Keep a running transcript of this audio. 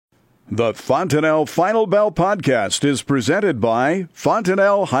The Fontanelle Final Bell podcast is presented by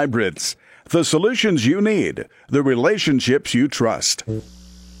Fontanelle Hybrids. The solutions you need, the relationships you trust.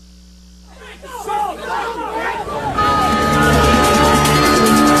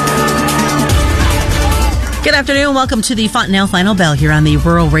 Good afternoon. Welcome to the Fontanelle Final Bell here on the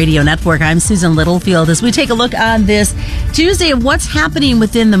Rural Radio Network. I'm Susan Littlefield. As we take a look on this Tuesday of what's happening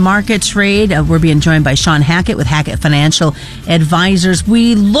within the market trade, we're being joined by Shawn Hackett with Hackett Financial Advisors.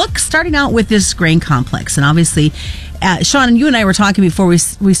 We look starting out with this grain complex. And obviously, Shawn, and you and I were talking before we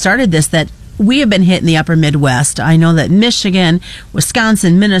started this that we have been hit in the upper Midwest. I know that Michigan,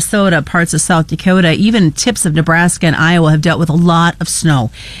 Wisconsin, Minnesota, parts of South Dakota, even tips of Nebraska and Iowa have dealt with a lot of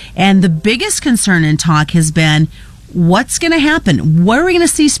snow. And the biggest concern in talk has been, what's going to happen? Where are we going to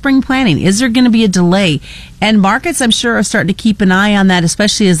see spring planting? Is there going to be a delay? And markets, I'm sure, are starting to keep an eye on that,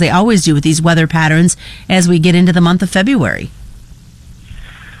 especially as they always do with these weather patterns as we get into the month of February.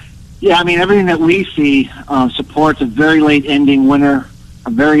 Yeah, I mean, everything that we see supports a very late ending winter, a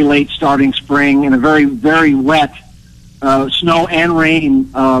very late starting spring, and a very, very wet snow and rain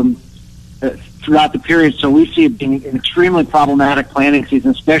throughout the period. So we see it being an extremely problematic planting season,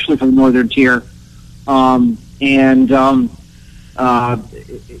 especially for the northern tier. There'll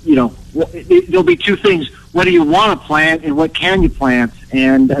be two things. What do you want to plant and what can you plant?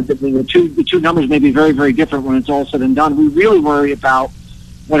 And the two numbers may be very, very different when it's all said and done. We really worry about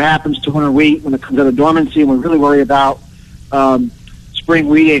what happens to winter wheat when it comes out of dormancy, and we really worry about spring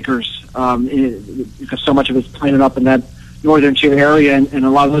wheat acres, because so much of it's planted up in that northern tier area, and a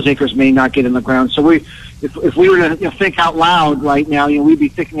lot of those acres may not get in the ground. So if we were to think out loud right now, we'd be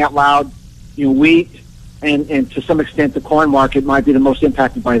thinking out loud, wheat and to some extent the corn market might be the most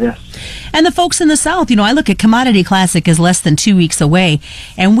impacted by this. And the folks in the South, I look at Commodity Classic as less than 2 weeks away,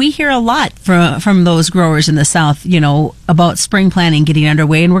 and we hear a lot from those growers in the South, about spring planting getting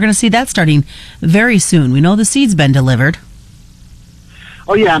underway, and we're going to see that starting very soon. We know the seed's been delivered.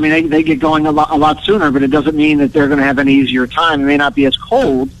 Oh, yeah, I mean, they get going a lot sooner, but it doesn't mean that they're going to have an easier time. It may not be as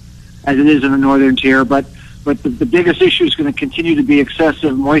cold as it is in the northern tier, but the biggest issue is going to continue to be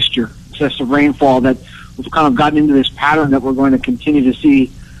excessive moisture, excessive rainfall, that we've kind of gotten into this pattern that we're going to continue to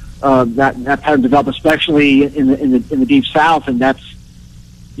see that pattern develop, especially in the deep south, and that's,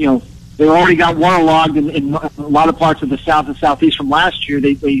 they already got waterlogged in a lot of parts of the south and southeast from last year.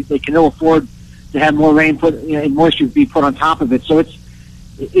 They can ill afford to have more rain and moisture be put on top of it. So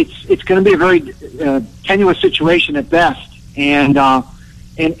it's going to be a very tenuous situation at best, and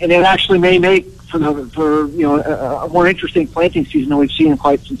it actually may make for a more interesting planting season than we've seen in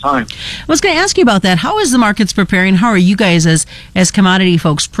quite some time. I was going to ask you about that. How is the markets preparing? How are you guys as commodity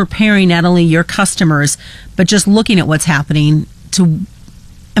folks preparing not only your customers but just looking at what's happening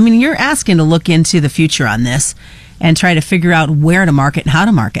you're asking to look into the future on this and try to figure out where to market and how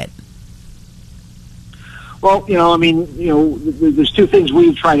to market. Well, there's two things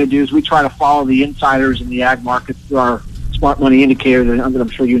we try to do. Is we try to follow the insiders in the ag market through our smart money indicator that I'm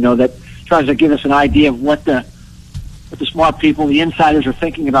sure that tries to give us an idea of what the smart people, the insiders, are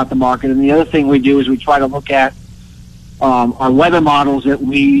thinking about the market. And the other thing we do is we try to look at our weather models that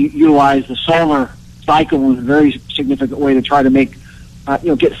we utilize the solar cycle in a very significant way to try to make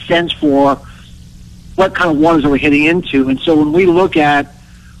get a sense for what kind of waters are we heading into. And so when we look at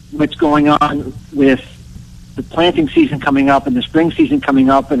what's going on with the planting season coming up and the spring season coming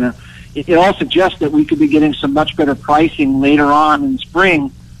up, and it all suggests that we could be getting some much better pricing later on in spring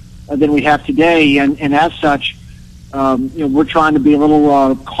than we have today, and as such, we're trying to be a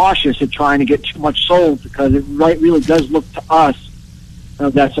little cautious at trying to get too much sold, because it really does look to us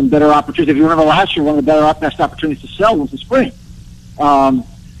that some better opportunities. If you remember last year, one of the best opportunities to sell was the spring, and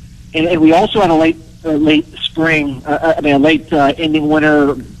we also had a late spring, a late ending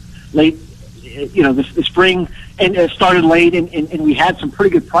winter, late. The spring and it started late, and we had some pretty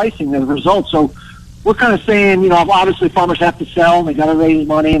good pricing as a result. So we're kind of saying, obviously farmers have to sell, and they got to raise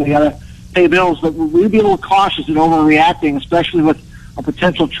money, and they got to pay bills, but we'd be a little cautious in overreacting, especially with a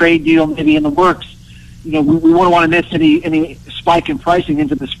potential trade deal maybe in the works. We wouldn't want to miss any spike in pricing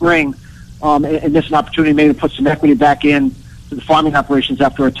into the spring, and miss an opportunity maybe to put some equity back in to the farming operations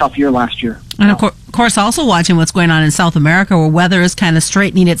after a tough year last year. And of course, also watching what's going on in South America, where weather is kind of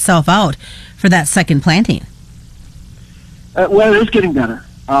straightening itself out for that second planting. Weather is getting better.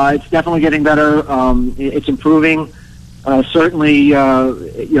 It's definitely getting better. It's improving. Certainly,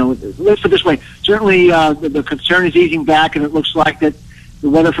 let's put it this way. Certainly, the concern is easing back, and it looks like that the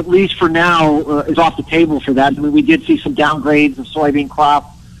weather, at least for now, is off the table for that. We did see some downgrades of soybean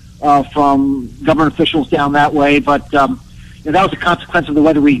crop from government officials down that way, but that was a consequence of the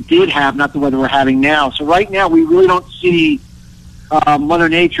weather we did have, not the weather we're having now. So right now, we really don't see Mother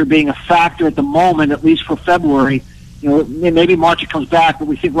Nature being a factor at the moment, at least for February. Maybe March it comes back, but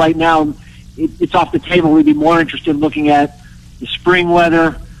we think right now it's off the table. We'd be more interested in looking at the spring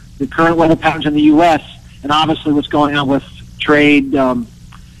weather, the current weather patterns in the U.S., and obviously what's going on with trade and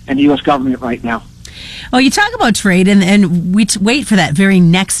the U.S. government right now. Oh, you talk about trade, and we wait for that very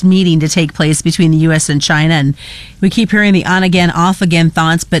next meeting to take place between the U.S. and China, and we keep hearing the on-again, off-again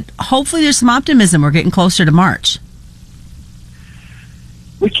thoughts, but hopefully there's some optimism. We're getting closer to March.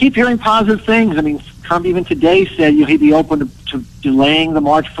 We keep hearing positive things. I mean, Trump even today said he'd be open to delaying the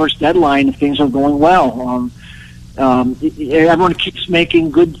March 1st deadline if things are going well. Everyone keeps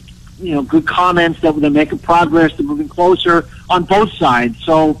making good comments that they're making progress, they're moving closer on both sides.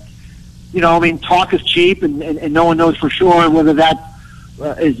 So, talk is cheap, and no one knows for sure whether that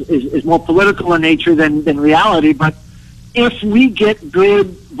is more political in nature than reality. But if we get good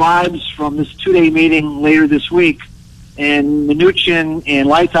vibes from this 2-day meeting later this week, and Mnuchin and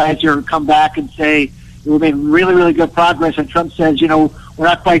Lighthizer come back and say, we made really, really good progress, and Trump says, we're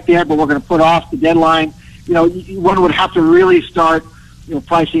not quite there, but we're going to put off the deadline, one would have to really start,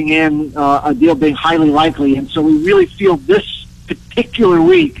 pricing in a deal being highly likely. And so we really feel this particular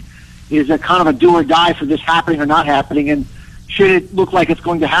week is a kind of a do or die for this happening or not happening. And should it look like it's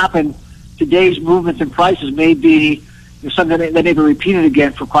going to happen, today's movements in prices may be something that may be repeated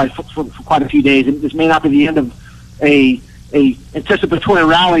again for quite a few days. And this may not be the end of a anticipatory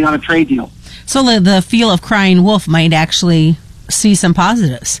rally on a trade deal. So the feel of crying wolf might actually see some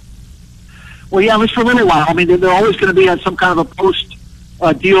positives. Well, yeah, at least for a little while. I mean, they're always going to be on some kind of a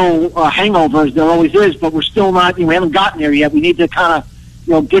post-deal hangover, as there always is, but we're still not, we haven't gotten there yet. We need to kind of,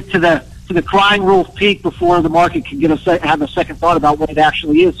 get to the crying wolf peak before the market can have a second thought about what it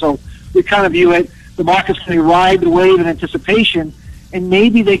actually is. So we kind of view it, the market's going to ride the wave in anticipation, and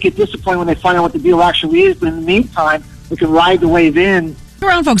maybe they get disappointed when they find out what the deal actually is, but in the meantime, we can ride the wave in.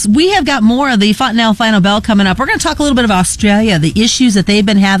 Around, folks, we have got more of the Fontanelle Final Bell coming up. We're going to talk a little bit about Australia, the issues that they've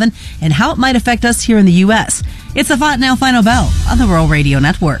been having, and how it might affect us here in the U.S. It's the Fontanelle Final Bell on the Rural Radio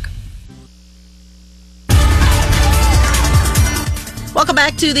Network. Welcome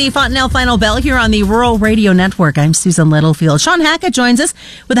back to the Fontanelle Final Bell here on the Rural Radio Network. I'm Susan Littlefield. Shawn Hackett joins us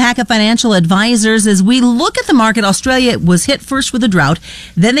with the Hackett Financial Advisors as we look at the market. Australia was hit first with a drought.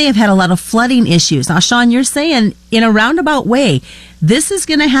 Then they have had a lot of flooding issues. Now, Shawn, you're saying in a roundabout way, this is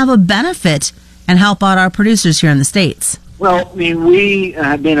going to have a benefit and help out our producers here in the States. Well, I mean, we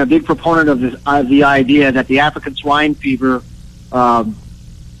have been a big proponent of the idea that the African swine fever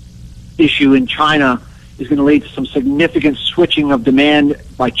issue in China is going to lead to some significant switching of demand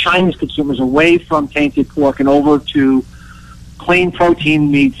by Chinese consumers away from tainted pork and over to clean protein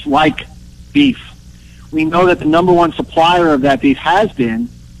meats like beef. We know that the number one supplier of that beef has been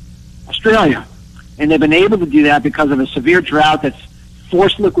Australia, and they've been able to do that because of a severe drought that's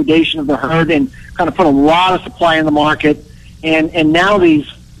forced liquidation of the herd and kind of put a lot of supply in the market. And now these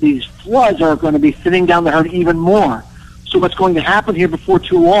floods are going to be thinning down the herd even more. So what's going to happen here before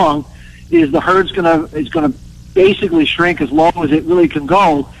too long is the herd's going to basically shrink as low as it really can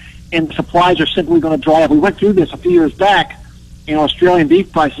go, and the supplies are simply going to dry up. We went through this a few years back, and Australian beef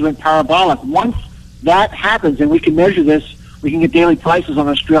prices went parabolic. Once that happens, and we can measure this, we can get daily prices on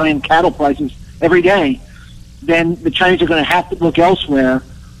Australian cattle prices every day, then the Chinese are going to have to look elsewhere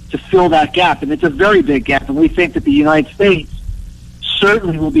to fill that gap, and it's a very big gap. And we think that the United States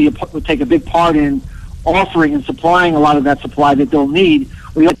certainly will take a big part in offering and supplying a lot of that supply that they'll need.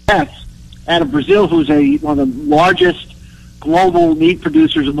 We have tests out of Brazil, who's one of the largest global meat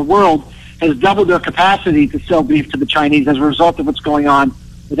producers in the world, has doubled their capacity to sell beef to the Chinese as a result of what's going on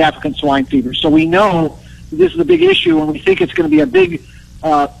with African swine fever. So we know that this is a big issue, and we think it's going to be a big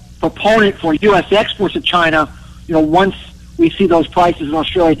proponent for U.S. exports to China, once we see those prices in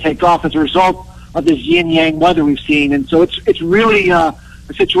Australia take off as a result of this yin-yang weather we've seen. And so it's really a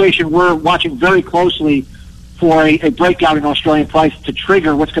situation we're watching very closely for a breakout in Australian price to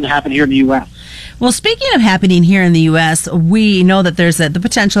trigger what's going to happen here in the U.S. Well, speaking of happening here in the U.S., we know that there's the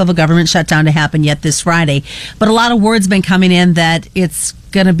potential of a government shutdown to happen yet this Friday, but a lot of word's been coming in that it's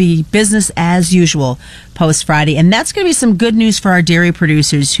going to be business as usual post-Friday, and that's going to be some good news for our dairy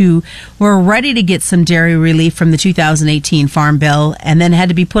producers who were ready to get some dairy relief from the 2018 Farm Bill and then had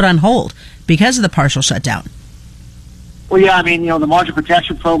to be put on hold because of the partial shutdown. Well, yeah, I mean, the margin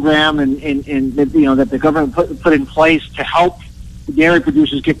protection program and that the government put in place to help the dairy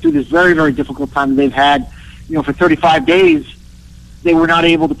producers get through this very, very difficult time they've had, for 35 days, they were not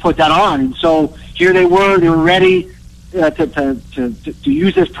able to put that on. And so here they were ready to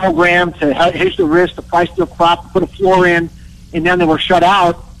use this program to hedge the risk, to price their crop, to put a floor in, and then they were shut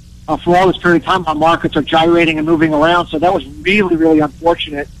out for all this period of time, our markets are gyrating and moving around. So that was really, really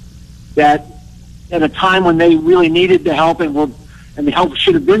unfortunate that at a time when they really needed the help and the help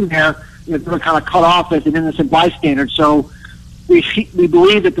should have been there, they were kind of cut off as an innocent bystander. So we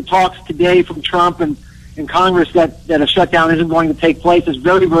believe that the talks today from Trump and Congress that a shutdown isn't going to take place is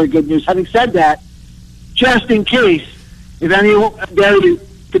very, very good news. Having said that, just in case, if any dairy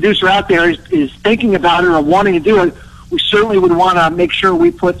producer out there is thinking about it or wanting to do it, we certainly would want to make sure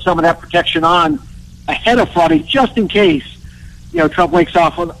we put some of that protection on ahead of Friday, just in case, Trump wakes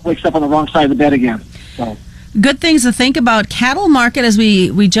up on the wrong side of the bed again. So. Good things to think about. Cattle market, as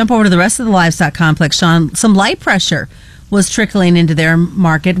we jump over to the rest of the livestock complex, Shawn, some light pressure was trickling into their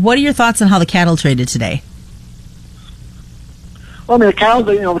market. What are your thoughts on how the cattle traded today? Well, the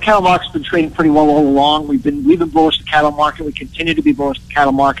cattle market's been trading pretty well all along. We've been bullish the cattle market. We continue to be bullish the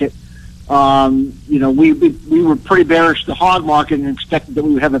cattle market. We were pretty bearish the hog market and expected that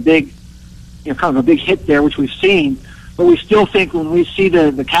we would have a big, kind of a big hit there, which we've seen. But we still think when we see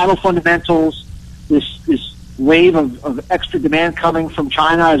the cattle fundamentals, this wave of extra demand coming from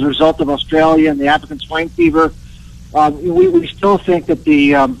China as a result of Australia and the African swine fever, we still think that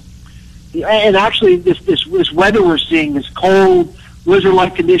and actually this weather we're seeing, this cold,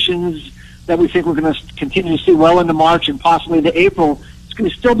 blizzard-like conditions that we think we're going to continue to see well into March and possibly into April, it's going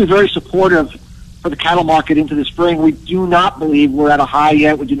to still be very supportive for the cattle market into the spring. We do not believe we're at a high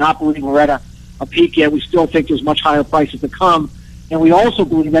yet. We do not believe we're at a peak yet. We still think there's much higher prices to come. And we also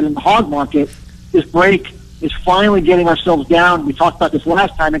believe that in the hog market, this break is finally getting ourselves down. We talked about this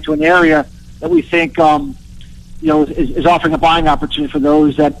last time, into an area that we think is offering a buying opportunity for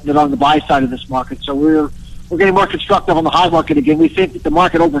those that are on the buy side of this market. So we're getting more constructive on the hog market again. We think that the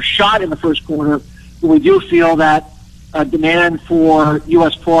market overshot in the first quarter, but we do feel that demand for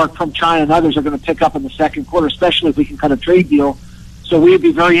U.S. pork from China and others are going to pick up in the second quarter, especially if we can cut a trade deal. So we'd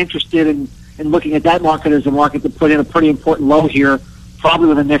be very interested in looking at that market as a market to put in a pretty important low here, probably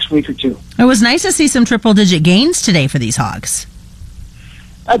within the next week or two. It was nice to see some triple-digit gains today for these hogs.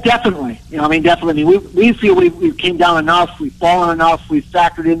 Definitely. Definitely. We feel we came down enough, we've fallen enough, we've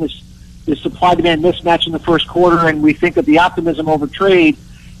factored in this supply-demand mismatch in the first quarter, and we think that the optimism over trade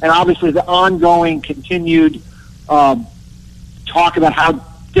and obviously the ongoing continued talk about how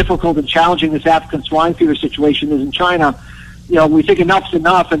difficult and challenging this African swine fever situation is in China, we think enough's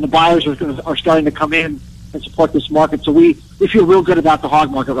enough, and the buyers are starting to come in and support this market. So we feel real good about the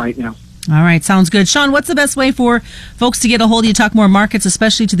hog market right now. All right, sounds good. Shawn, what's the best way for folks to get a hold of you, talk more markets,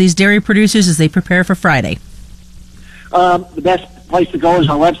 especially to these dairy producers as they prepare for Friday? The best place to go is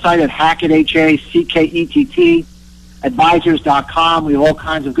our website at Hackett, Hackett, advisors.com. We have all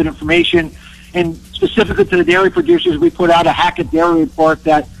kinds of good information. And specifically to the dairy producers, we put out a Hackett Dairy Report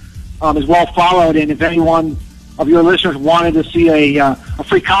that is well followed. And if anyone of your listeners wanted to see a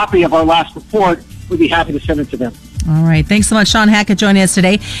free copy of our last report, we'd be happy to send it to them. All right. Thanks so much, Shawn Hackett, joining us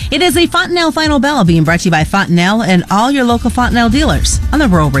today. It is a Fontenelle Final Bell being brought to you by Fontenelle and all your local Fontenelle dealers on the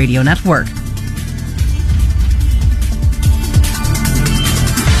Rural Radio Network.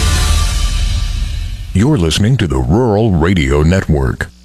 You're listening to the Rural Radio Network.